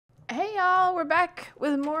Hey y'all, we're back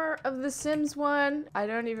with more of The Sims 1. I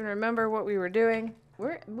don't even remember what we were doing.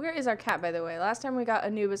 Where is our cat, by the way? Last time we got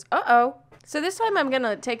Anubis. Uh-oh. So this time I'm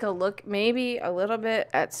gonna take a look maybe a little bit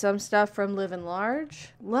at some stuff from Live and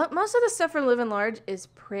Large. Most of the stuff from Live and Large is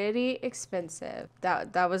pretty expensive.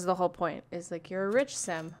 That was the whole point, is like you're a rich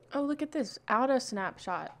sim. Oh, look at this. Auto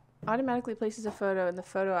snapshot. Automatically places a photo in the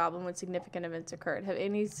photo album when significant events occurred. Have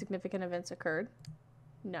any significant events occurred?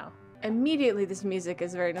 No. Immediately this music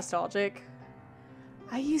is very nostalgic.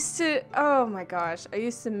 Oh my gosh, I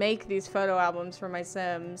used to make these photo albums for my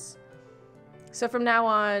Sims. So from now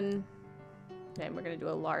on, and we're gonna do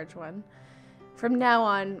a large one. From now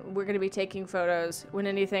on, we're gonna be taking photos when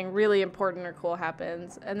anything really important or cool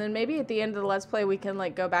happens. And then maybe at the end of the Let's Play, we can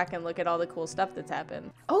like go back and look at all the cool stuff that's happened.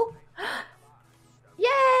 Oh,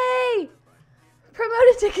 yay!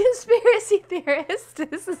 Promoted to conspiracy theorist.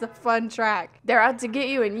 This is a fun track. They're out to get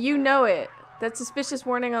you and you know it. That suspicious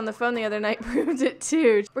warning on the phone the other night proved it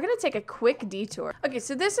too. We're gonna take a quick detour. Okay,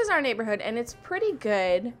 so this is our neighborhood and it's pretty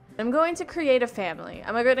good. I'm going to create a family.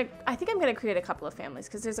 I think I'm gonna create a couple of families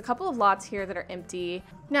because there's a couple of lots here that are empty.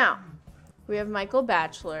 Now, we have Michael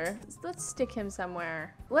Bachelor. Let's stick him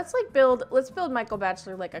somewhere. Let's build Michael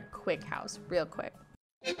Bachelor like a quick house, real quick.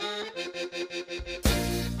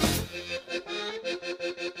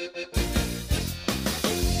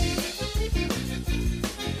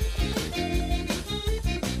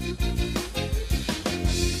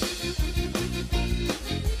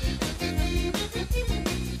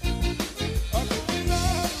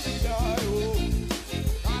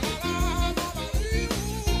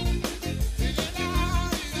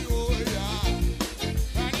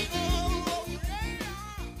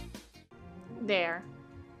 There.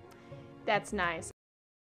 That's nice.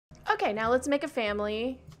 Okay, now let's make a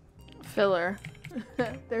family. Filler.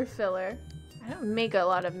 They're filler. I don't make a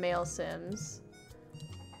lot of male Sims.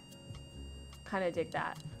 Kind of dig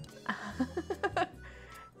that.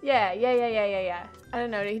 Yeah. I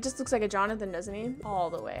don't know, he just looks like a Jonathan, doesn't he? All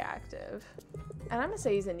the way active. And I'm gonna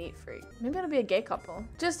say he's a neat freak. Maybe it'll be a gay couple.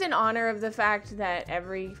 Just in honor of the fact that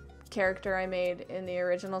every character I made in the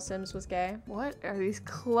original Sims was gay. What are these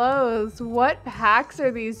clothes? What packs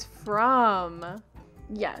are these from?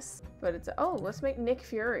 Yes, but it's, oh, let's make Nick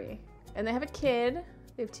Fury. And they have a kid.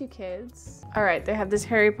 They have 2 kids. All right, they have this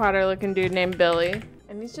Harry Potter looking dude named Billy.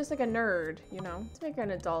 And he's just like a nerd, you know? Let's make her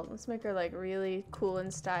an adult. Let's make her like really cool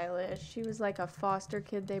and stylish. She was like a foster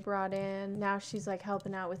kid they brought in. Now she's like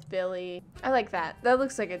helping out with Billy. I like that. That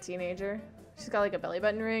looks like a teenager. She's got like a belly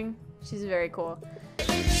button ring. She's very cool.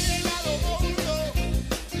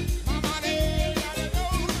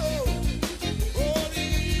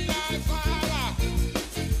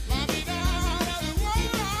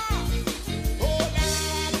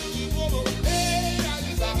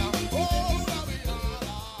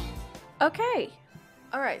 Okay.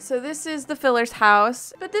 All right, so this is the filler's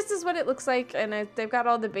house, but this is what it looks like, and they've got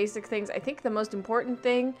all the basic things. I think the most important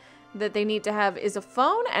thing that they need to have is a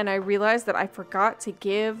phone, and I realized that I forgot to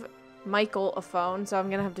give Michael a phone, so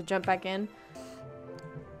I'm gonna have to jump back in.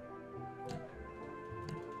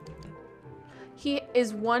 He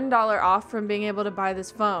is $1 off from being able to buy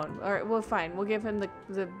this phone. All right, well, fine. We'll give him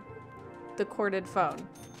the corded phone.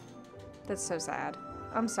 That's so sad.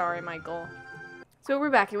 I'm sorry, Michael. So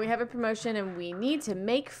we're back and we have a promotion and we need to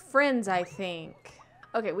make friends, I think.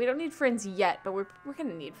 Okay, we don't need friends yet, but we're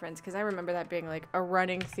gonna need friends because I remember that being like a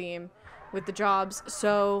running theme with the jobs.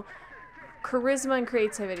 So charisma and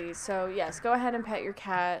creativity. So yes, go ahead and pet your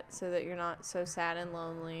cat so that you're not so sad and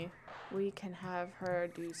lonely. We can have her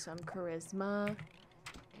do some charisma.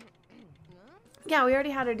 Yeah, we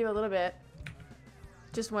already had her do a little bit.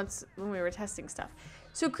 Just once when we were testing stuff.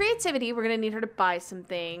 So creativity, we're gonna need her to buy some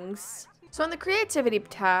things. So on the creativity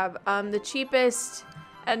tab, the cheapest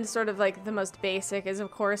and sort of like the most basic is of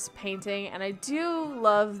course painting. And I do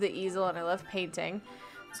love the easel and I love painting.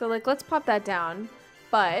 So like, let's pop that down.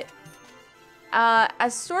 But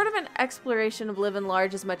as sort of an exploration of Live and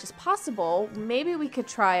Large as much as possible, maybe we could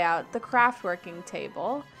try out the craft working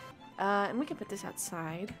table. And we can put this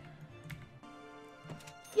outside.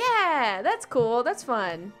 Yeah, that's cool. That's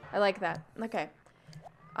fun. I like that. Okay.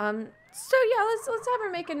 So yeah, let's have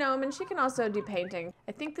her make a gnome, and she can also do painting.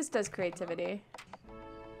 I think this does creativity.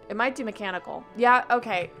 It might do mechanical. Yeah,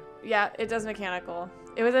 okay. Yeah, it does mechanical.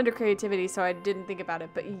 It was under creativity, so I didn't think about it,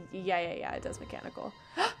 but yeah, it does mechanical.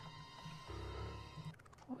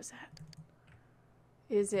 What was that?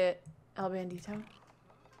 Is it El Bandito?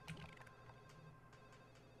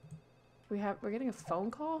 We're getting a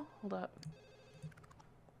phone call? Hold up.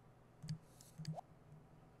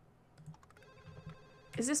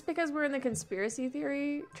 Is this because we're in the conspiracy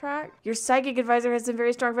theory track? Your psychic advisor has some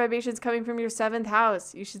very strong vibrations coming from your 7th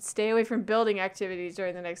house. You should stay away from building activities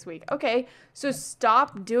during the next week. Okay, so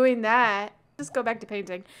stop doing that. Just go back to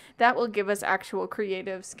painting. That will give us actual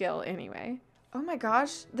creative skill anyway. Oh my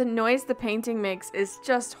gosh, the noise the painting makes is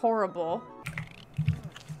just horrible.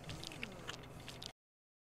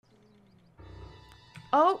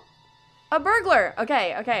 Oh, a burglar.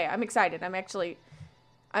 Okay, I'm excited. I'm actually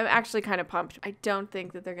kind of pumped. I don't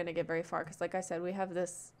think that they're gonna get very far because, like I said, we have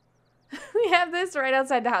this right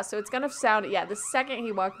outside the house, so it's gonna sound. Yeah, the second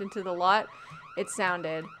he walked into the lot, it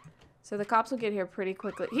sounded. So the cops will get here pretty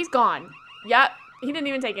quickly. He's gone. Yep, he didn't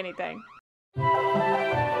even take anything.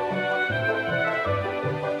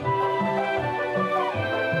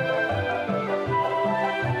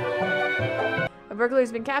 A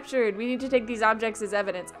burglar's been captured. We need to take these objects as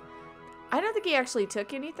evidence. I don't think he actually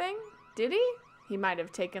took anything. Did he? He might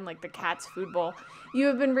have taken like the cat's food bowl. You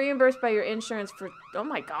have been reimbursed by your insurance for, oh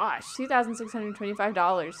my gosh,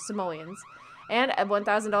 $2,625 simoleons. And a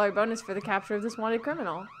 $1,000 bonus for the capture of this wanted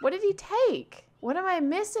criminal. What did he take? What am I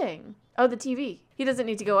missing? Oh, the TV. He doesn't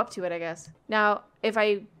need to go up to it, I guess. Now, if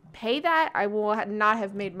I pay that, I will not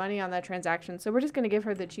have made money on that transaction. So we're just going to give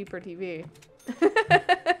her the cheaper TV.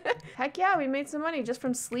 Heck yeah, we made some money just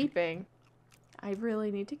from sleeping. I really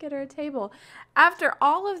need to get her a table. After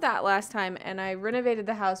all of that last time, and I renovated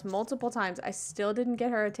the house multiple times, I still didn't get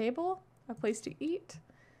her a table, a place to eat.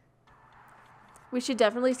 We should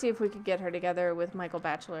definitely see if we could get her together with Michael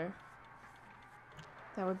Bachelor.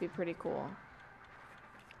 That would be pretty cool.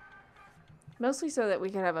 Mostly so that we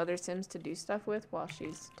could have other Sims to do stuff with while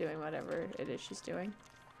she's doing whatever it is she's doing.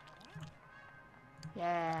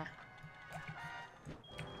 Yeah.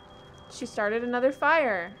 She started another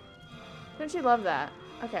fire. Don't you love that?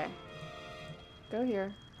 Okay. Go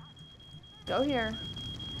here. Go here.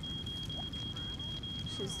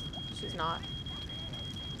 She's not.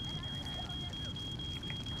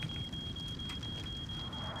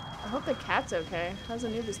 I hope the cat's okay. How's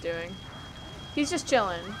Anubis doing? He's just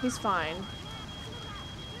chilling. He's fine.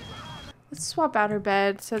 Let's swap out her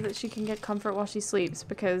bed so that she can get comfort while she sleeps,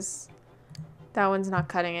 because that one's not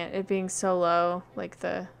cutting it. It being so low, like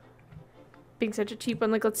being such a cheap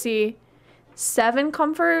one. Like, let's see. 7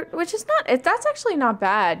 comfort, which is not, that's actually not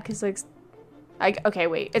bad, because like, okay,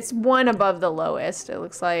 wait, it's 1 above the lowest, it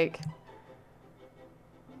looks like.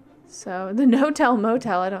 So the no-tell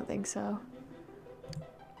motel, I don't think so.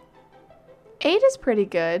 8 is pretty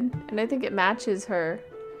good, and I think it matches her,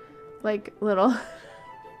 like, little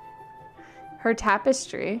her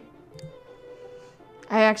tapestry.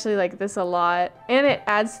 I actually like this a lot, and it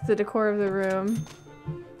adds to the decor of the room.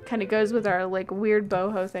 Kind of goes with our like weird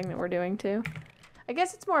boho thing that we're doing too. I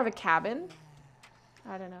guess it's more of a cabin.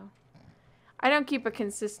 I don't know. I don't keep a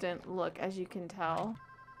consistent look, as you can tell.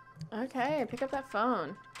 Okay, pick up that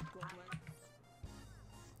phone.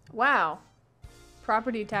 Wow.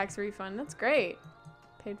 Property tax refund. That's great.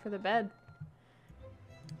 Paid for the bed.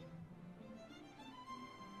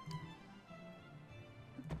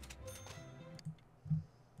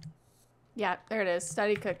 Yeah, there it is.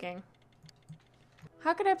 Study cooking.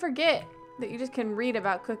 How could I forget that you just can read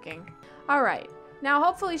about cooking? All right. Now,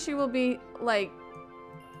 hopefully she will be, like,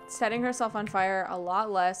 setting herself on fire a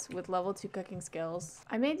lot less with level 2 cooking skills.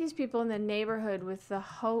 I made these people in the neighborhood with the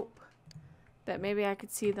hope that maybe I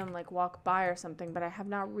could see them, like, walk by or something, but I have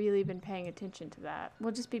not really been paying attention to that.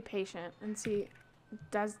 We'll just be patient and see.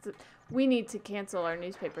 We need to cancel our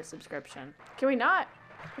newspaper subscription. Can we not?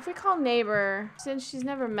 If we call neighbor, since she's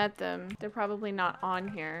never met them, they're probably not on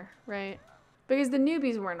here, right? Because the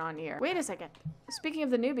newbies weren't on here. Wait a second. Speaking of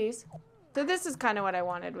the newbies, so this is kind of what I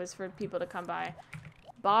wanted, was for people to come by.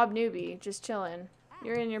 Bob newbie, just chilling.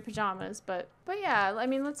 You're in your pajamas, but yeah, I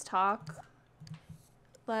mean, let's talk.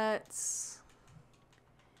 I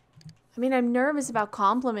mean, I'm nervous about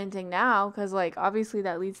complimenting now, because, like, obviously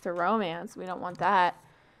that leads to romance. We don't want that.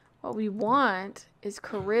 What we want is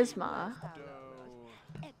charisma.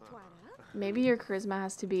 Maybe your charisma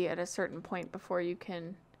has to be at a certain point before you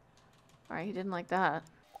can... Alright, he didn't like that.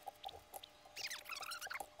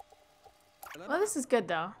 Well, this is good,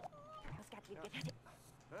 though.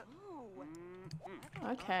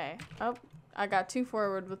 Okay. Oh, I got too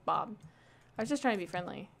forward with Bob. I was just trying to be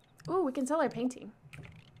friendly. Ooh, we can sell our painting.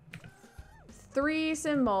 3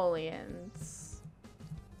 simoleons.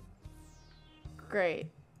 Great.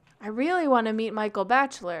 I really want to meet Michael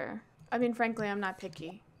Bachelor. I mean, frankly, I'm not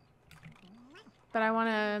picky. But I want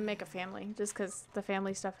to make a family, just because the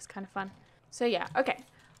family stuff is kind of fun. So yeah, okay.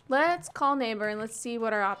 Let's call neighbor and let's see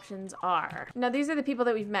what our options are. Now, these are the people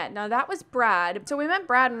that we've met. Now, that was Brad. So we met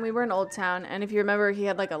Brad when we were in Old Town. And if you remember, he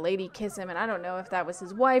had like a lady kiss him. And I don't know if that was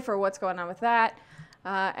his wife or what's going on with that.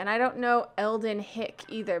 And I don't know Eldon Hick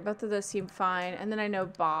either. Both of those seem fine. And then I know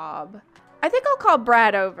Bob. I think I'll call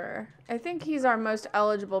Brad over. I think he's our most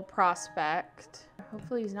eligible prospect.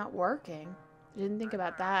 Hopefully he's not working. I didn't think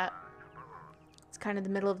about that. It's kind of the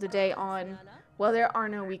middle of the day on... Well, there are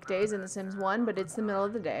no weekdays in The Sims 1, but it's the middle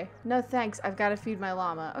of the day. No thanks, I've got to feed my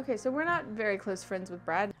llama. Okay, so we're not very close friends with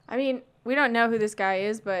Brad. I mean, we don't know who this guy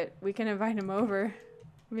is, but we can invite him over.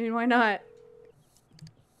 I mean, why not?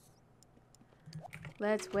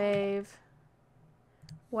 Let's wave.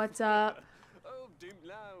 What's up?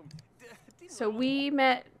 So we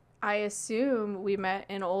met, I assume we met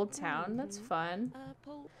in Old Town. That's fun.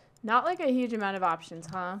 Not like a huge amount of options,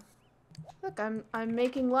 huh? Look, I'm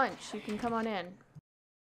making lunch. You can come on in.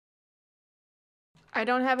 I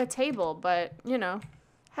don't have a table, but, you know,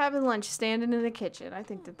 having lunch standing in the kitchen. I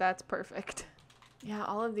think that that's perfect. Yeah,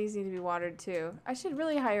 all of these need to be watered too. I should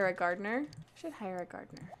really hire a gardener.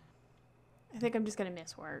 I think I'm just gonna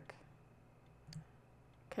miss work.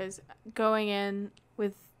 Because going in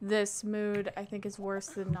with this mood, I think is worse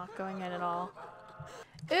than not going in at all.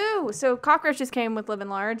 Ooh, so cockroaches came with Living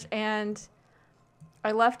Large, and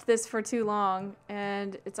I left this for too long,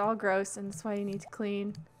 and it's all gross, and that's why you need to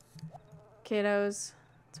clean. Kiddos,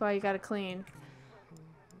 that's why you gotta clean.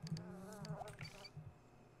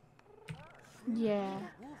 Yeah.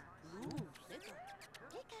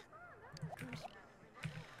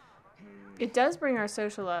 It does bring our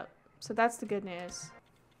social up, so that's the good news.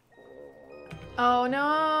 Oh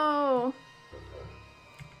no!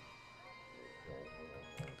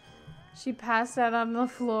 She passed out on the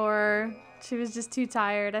floor. She was just too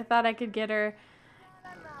tired. I thought I could get her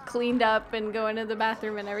cleaned up and go into the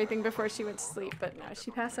bathroom and everything before she went to sleep, but no, she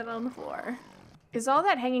passed out on the floor. Is all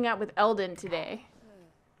that hanging out with Eldon today?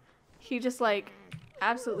 He just like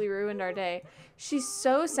absolutely ruined our day. She's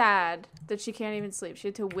so sad that she can't even sleep. She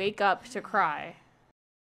had to wake up to cry.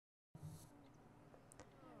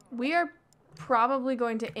 We are probably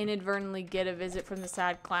going to inadvertently get a visit from the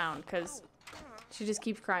sad clown because she just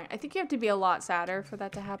keeps crying. I think you have to be a lot sadder for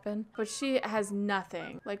that to happen. But she has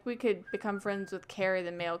nothing. Like, we could become friends with Carrie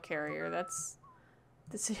the mail carrier. Was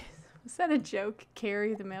that a joke?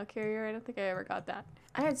 Carrie the mail carrier? I don't think I ever got that.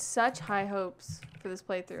 I had such high hopes for this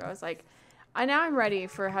playthrough. I was like, now I'm ready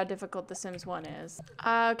for how difficult The Sims 1 is.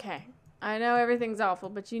 Okay. I know everything's awful,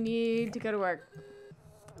 but you need to go to work.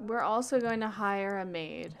 We're also going to hire a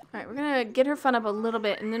maid. All right, we're going to get her fun up a little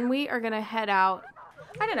bit, and then we are going to head out.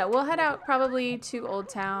 I don't know. We'll head out probably to Old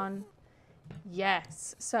Town.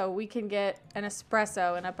 Yes. So we can get an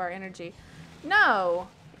espresso and up our energy. No.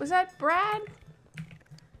 Was that Brad?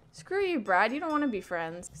 Screw you, Brad. You don't want to be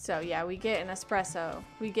friends. So yeah, we get an espresso.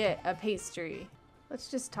 We get a pastry. Let's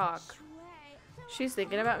just talk. She's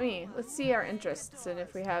thinking about me. Let's see our interests and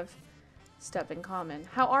if we have stuff in common.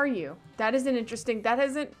 How are you? That isn't interesting. That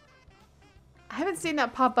isn't... I haven't seen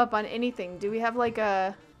that pop up on anything. Do we have like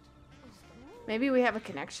a... Maybe we have a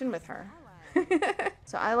connection with her.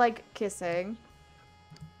 So I like kissing.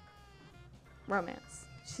 Romance.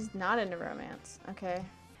 She's not into romance. Okay.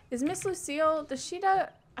 Is Miss Lucille, does she do...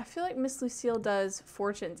 I feel like Miss Lucille does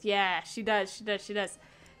fortunes. Yeah, she does.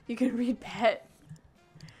 You can read pet.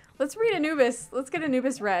 Let's read Anubis. Let's get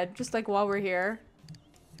Anubis read, just like while we're here.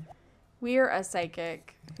 We're a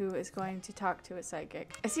psychic who is going to talk to a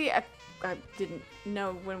psychic. I didn't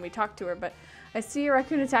know when we talked to her, but I see a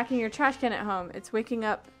raccoon attacking your trash can at home. It's waking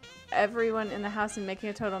up everyone in the house and making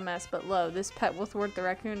a total mess, but lo, this pet will thwart the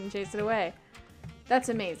raccoon and chase it away. That's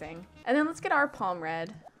amazing. And then let's get our palm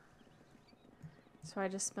read. So I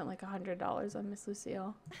just spent like $100 on Miss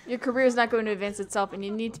Lucille. Your career is not going to advance itself, and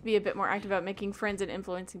you need to be a bit more active about making friends and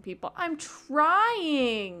influencing people. I'm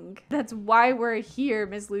trying! That's why we're here,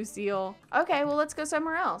 Miss Lucille. Okay, well, let's go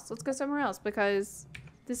somewhere else. Let's go somewhere else, because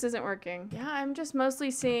this isn't working. Yeah, I'm just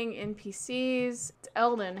mostly seeing NPCs. It's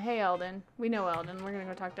Eldon. Hey, Eldon. We know Eldon. We're gonna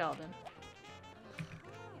go talk to Eldon.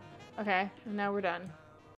 Okay, and now we're done.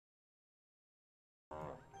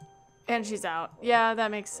 And she's out. Yeah,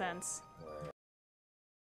 that makes sense.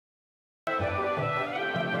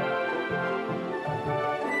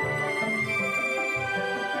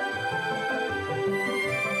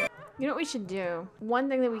 You know what we should do? One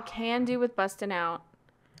thing that we can do with busting out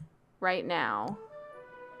right now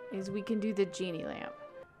is we can do the genie lamp.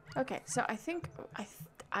 Okay, so I think,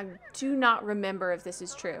 I do not remember if this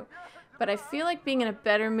is true, but I feel like being in a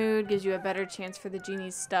better mood gives you a better chance for the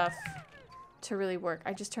genie's stuff to really work.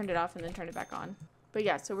 I just turned it off and then turned it back on. But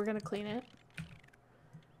yeah, so we're gonna clean it.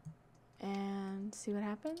 And see what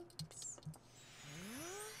happens.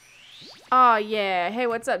 Oh, yeah. Hey,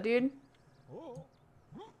 what's up, dude?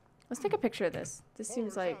 Let's take a picture of this. This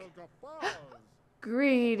seems like...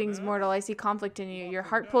 Greetings, mortal. I see conflict in you. Your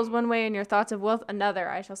heart pulls one way and your thoughts of wealth another.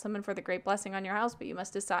 I shall summon for the great blessing on your house, but you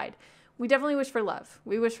must decide. We definitely wish for love.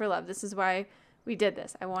 We wish for love. This is why we did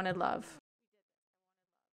this. I wanted love.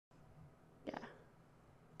 Yeah,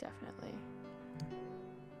 definitely.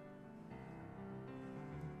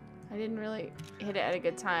 I didn't really hit it at a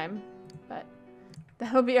good time, but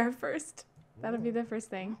that'll be our first. That'll be the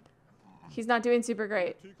first thing. He's not doing super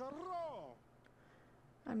great.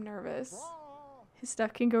 I'm nervous. His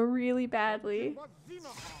stuff can go really badly.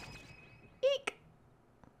 Eek!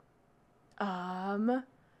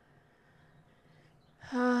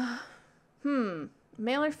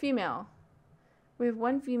 Male or female? We have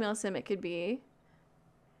one female sim it could be.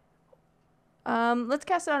 Let's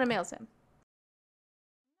cast it on a male sim.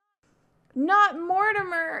 Not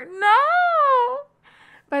Mortimer! No!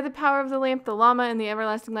 By the power of the lamp, the llama, and the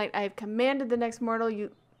everlasting light, I have commanded the next mortal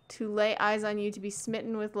to lay eyes on you to be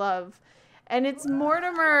smitten with love. And it's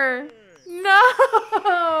Mortimer! No!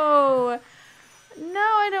 No,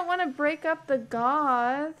 I don't want to break up the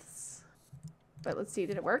goths. But let's see,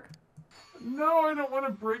 did it work? No, I don't want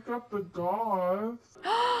to break up the goths.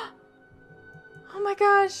 Oh my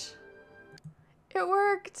gosh. It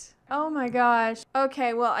worked. Oh my gosh.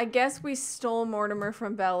 Okay, well, I guess we stole Mortimer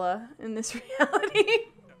from Bella in this reality.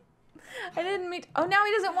 I didn't mean... Oh, now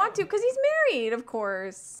he doesn't want to because he's married, of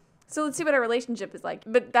course. So let's see what our relationship is like.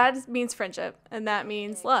 But that means friendship, and that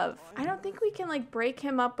means love. I don't think we can, like, break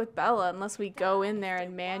him up with Bella unless we go in there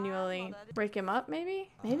and manually break him up, maybe?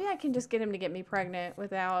 Maybe I can just get him to get me pregnant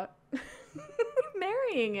without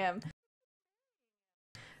marrying him.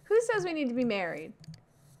 Who says we need to be married?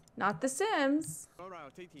 Not the Sims.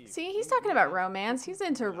 See, he's talking about romance. He's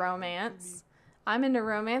into romance. I'm into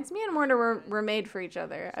romance. Me and Mortimer were made for each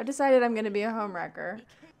other. I've decided I'm going to be a homewrecker.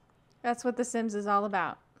 That's what The Sims is all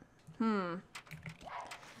about. I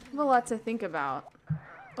have a lot to think about.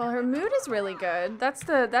 Well, her mood is really good. That's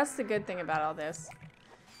the good thing about all this.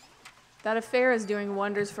 That affair is doing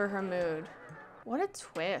wonders for her mood. What a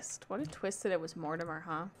twist. What a twist that it was Mortimer,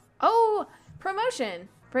 huh? Oh, promotion.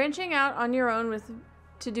 Branching out on your own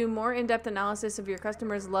to do more in-depth analysis of your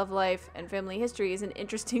customers' love life and family history is an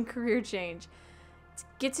interesting career change.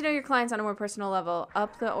 Get to know your clients on a more personal level,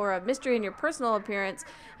 up the aura of mystery in your personal appearance,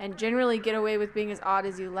 and generally get away with being as odd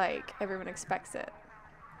as you like. Everyone expects it.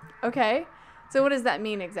 Okay, so what does that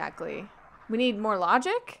mean exactly? We need more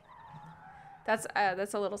logic? That's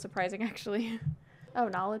a little surprising, actually. Oh,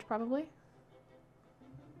 knowledge, probably.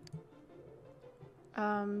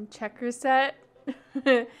 Checker set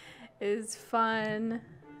is fun.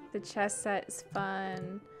 The chess set is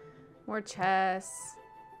fun. More chess.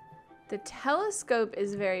 The telescope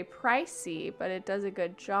is very pricey, but it does a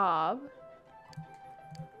good job.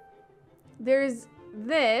 There's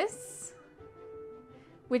this,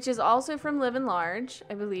 which is also from Live and Large,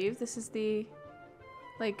 I believe. This is the,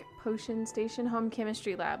 like, potion station home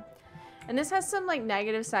chemistry lab. And this has some, like,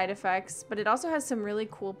 negative side effects, but it also has some really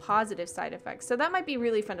cool positive side effects. So that might be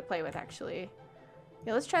really fun to play with, actually.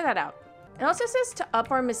 Yeah, let's try that out. It also says to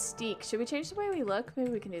up our mystique. Should we change the way we look?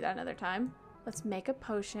 Maybe we can do that another time. Let's make a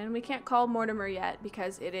potion. We can't call Mortimer yet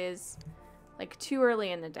because it is, like, too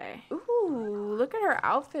early in the day. Ooh, look at her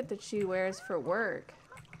outfit that she wears for work.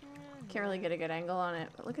 Can't really get a good angle on it,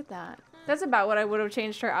 but look at that. That's about what I would have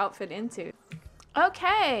changed her outfit into.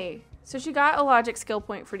 Okay, so she got a logic skill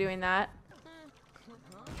point for doing that.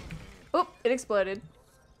 Oop, it exploded.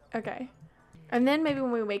 Okay. And then maybe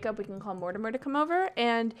when we wake up, we can call Mortimer to come over.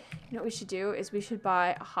 And you know what we should do is we should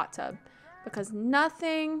buy a hot tub because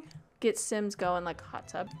nothing gets Sims going like a hot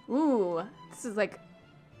tub. Ooh, this is like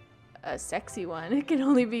a sexy one. It can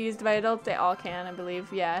only be used by adults. They all can, I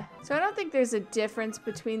believe. Yeah. So I don't think there's a difference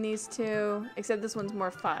between these two, except this one's more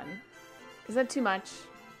fun. Is that too much?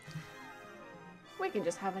 We can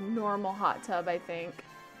just have a normal hot tub, I think.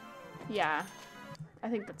 Yeah, I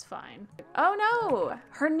think that's fine. Oh no,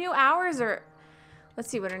 her new hours are, let's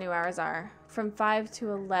see what her new hours are. From 5 to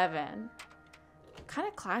 11. Kind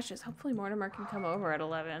of clashes. Hopefully Mortimer can come over at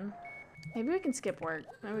 11. Maybe we can skip work.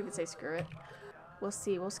 Maybe we can say screw it. We'll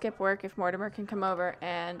see. We'll skip work if Mortimer can come over,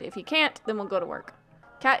 and if he can't, then we'll go to work.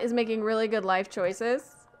 Kat is making really good life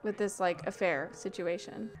choices with this, like, affair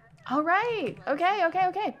situation. All right. Okay, okay,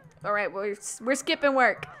 okay. All right, we're skipping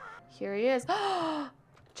work. Here he is.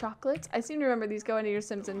 Chocolates. I seem to remember these go into your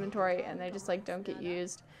Sims inventory, and they just, like, don't get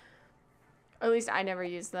used. Or at least I never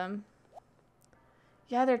use them.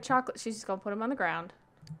 Yeah, they're chocolate. She's just gonna put them on the ground.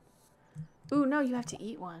 Ooh, no, you have to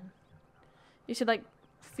eat one. You should, like,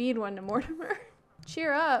 feed one to Mortimer.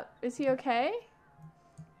 Cheer up. Is he okay?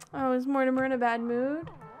 Oh, is Mortimer in a bad mood?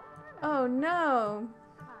 Oh no.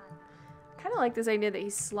 I kind of like this idea that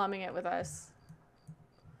he's slumming it with us.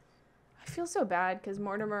 I feel so bad because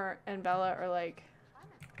Mortimer and Bella are like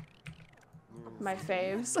my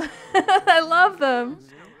faves. I love them.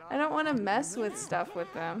 I don't want to mess with stuff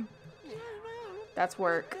with them. That's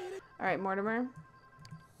work. All right, Mortimer.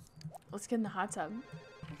 Let's get in the hot tub.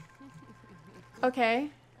 Okay.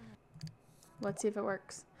 Let's see if it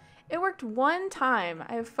works. It worked one time.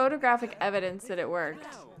 I have photographic evidence that it worked.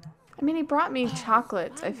 I mean, he brought me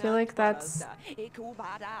chocolates. I feel like it's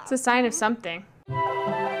a sign of something.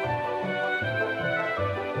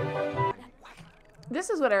 This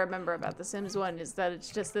is what I remember about The Sims 1, is that it's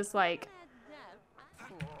just this, like,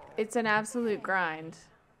 it's an absolute grind.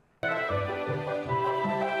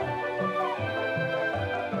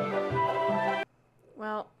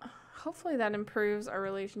 Well, hopefully that improves our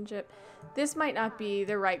relationship. This might not be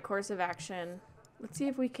the right course of action. Let's see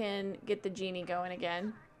if we can get the genie going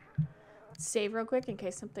again. Save real quick in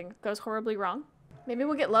case something goes horribly wrong. Maybe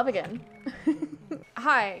we'll get love again.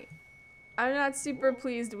 Hi. I'm not super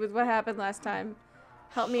pleased with what happened last time.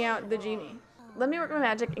 Help me out, the genie. Let me work my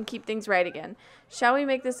magic and keep things right again. Shall we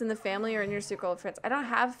make this in the family or in your circle of friends? I don't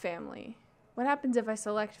have family. What happens if I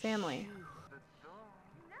select family?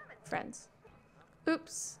 Friends.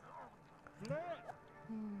 Oops.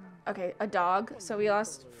 Okay, a dog. So we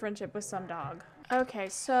lost friendship with some dog. Okay,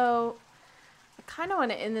 so I kind of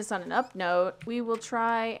want to end this on an up note. We will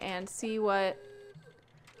try and see what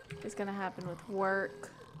is going to happen with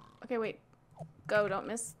work. Okay, wait. Go, don't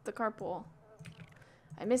miss the carpool.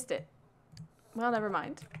 I missed it. Well, never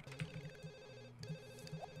mind.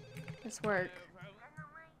 This work.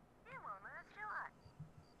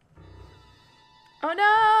 Oh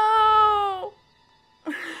no!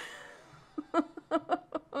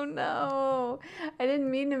 Oh no! I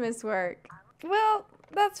didn't mean to miss work. Well,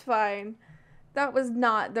 that's fine. That was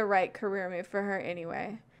not the right career move for her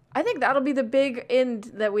anyway. I think that'll be the big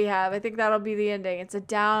end that we have. I think that'll be the ending. It's a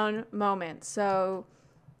down moment. So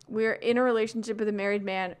we're in a relationship with a married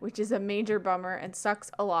man, which is a major bummer and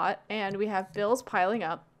sucks a lot. And we have bills piling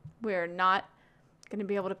up. We're not going to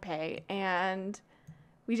be able to pay. And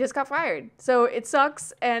we just got fired. So it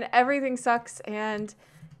sucks and everything sucks. And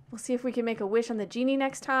we'll see if we can make a wish on the genie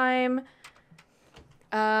next time.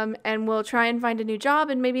 And we'll try and find a new job.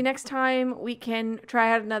 And maybe next time we can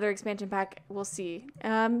try out another expansion pack. We'll see.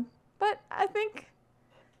 But I think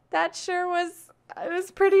that sure was, it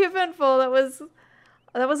was pretty eventful. That was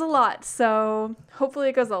a lot. So hopefully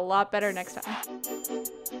it goes a lot better next time.